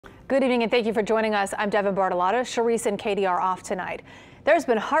Good evening and thank you for joining us. I'm Devin Bartolotta. Sharice and Katie are off tonight. There's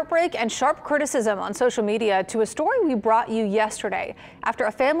been heartbreak and sharp criticism on social media to a story we brought you yesterday after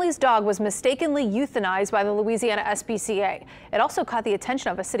a family's dog was mistakenly euthanized by the Louisiana SPCA. It also caught the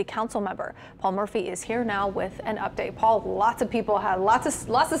attention of a city council member. Paul Murphy is here now with an update. Paul, lots of people had lots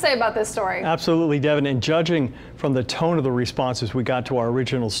to say about this story. Absolutely, Devin. And judging from the tone of the responses we got to our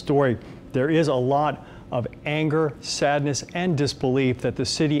original story, there is a lot of anger, sadness, and disbelief that the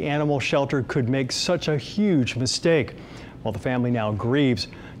city animal shelter could make such a huge mistake. While the family now grieves,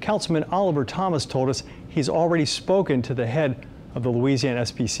 Councilman Oliver Thomas told us he's already spoken to the head of the Louisiana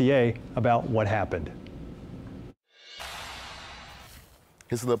SPCA about what happened.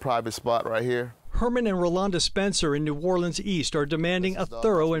 Here's a little private spot right here. Herman and Rolanda Spencer in New Orleans East are demanding a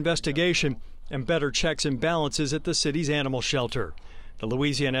thorough investigation and better checks and balances at the city's animal shelter. The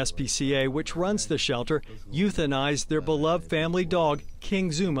Louisiana SPCA, which runs the shelter, euthanized their beloved family dog,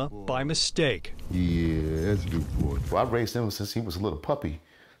 King Zuma, by mistake. Yeah, that's a good boy. Well, I raised him since he was a little puppy,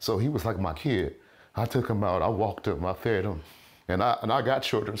 so he was like my kid. I took him out, I walked him, I fed him, and I got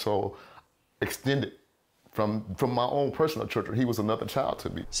children, so extended from my own personal children, he was another child to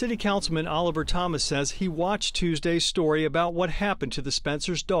me. City Councilman Oliver Thomas says he watched Tuesday's story about what happened to the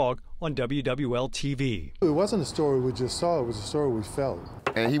Spencer's dog on WWL-TV. It wasn't a story we just saw, it was a story we felt.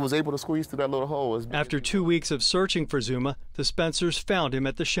 And he was able to squeeze through that little hole. After 2 weeks of searching for Zuma, the Spencers found him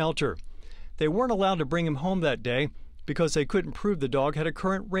at the shelter. They weren't allowed to bring him home that day because they couldn't prove the dog had a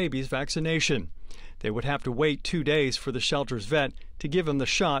current rabies vaccination. They would have to wait 2 days for the shelter's vet to give him the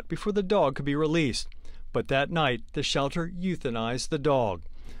shot before the dog could be released. But that night, the shelter euthanized the dog.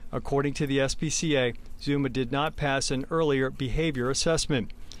 According to the SPCA, Zuma did not pass an earlier behavior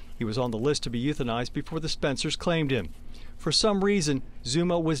assessment. He was on the list to be euthanized before the Spencers claimed him. For some reason,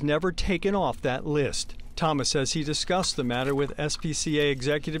 Zuma was never taken off that list. Thomas says he discussed the matter with SPCA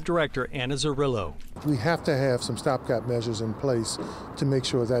Executive Director Anna Zarillo. We have to have some stopgap measures in place to make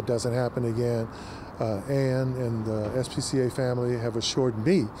sure that doesn't happen again. Ann and the SPCA family have assured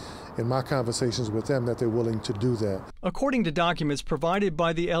me in my conversations with them that they're willing to do that. According to documents provided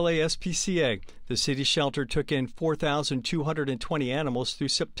by the LASPCA, the city shelter took in 4,220 animals through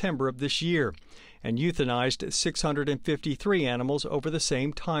September of this year and euthanized 653 animals over the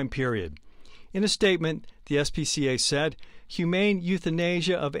same time period. In a statement, the SPCA said, humane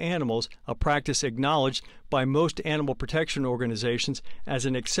euthanasia of animals, a practice acknowledged by most animal protection organizations as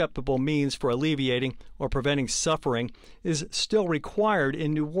an acceptable means for alleviating or preventing suffering, is still required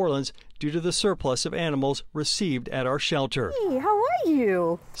in New Orleans due to the surplus of animals received at our shelter. Hey, how are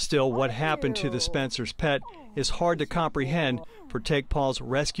you? Still, what happened to the Spencer's pet is hard to comprehend for Take Paul's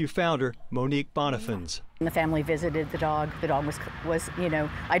rescue founder, Monique Bonifans. The family visited the dog. The dog was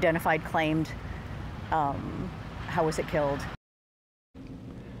identified, claimed. How was it killed?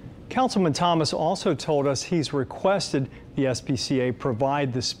 Councilman Thomas also told us he's requested the SPCA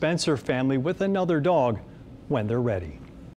provide the Spencer family with another dog when they're ready.